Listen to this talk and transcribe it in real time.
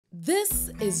This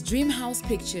is Dreamhouse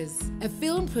Pictures, a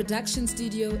film production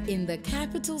studio in the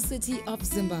capital city of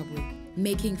Zimbabwe,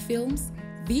 making films,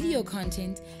 video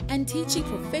content, and teaching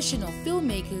professional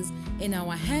filmmakers in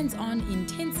our hands-on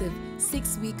intensive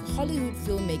 6-week Hollywood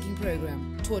filmmaking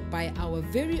program, taught by our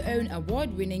very own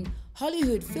award-winning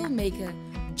Hollywood filmmaker,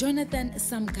 Jonathan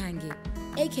Samkange,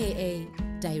 aka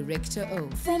Director O.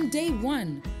 From day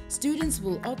one, students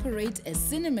will operate a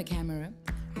cinema camera,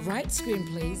 write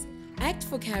screenplays, act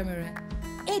for camera,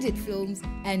 edit films,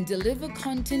 and deliver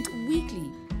content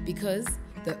weekly, because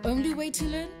the only way to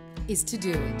learn is to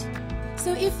do it.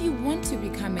 So if you want to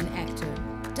become an actor,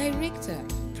 director,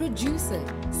 producer,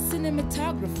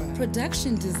 cinematographer,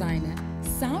 production designer,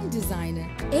 sound designer,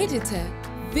 editor,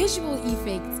 visual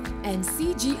effects, and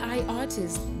CGI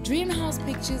artist, Dreamhouse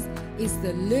Pictures is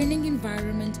the learning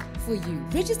environment for you.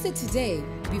 Register today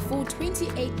before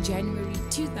 28 January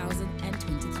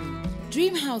 2023.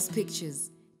 Dreamhouse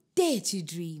Pictures. Dare to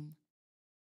dream.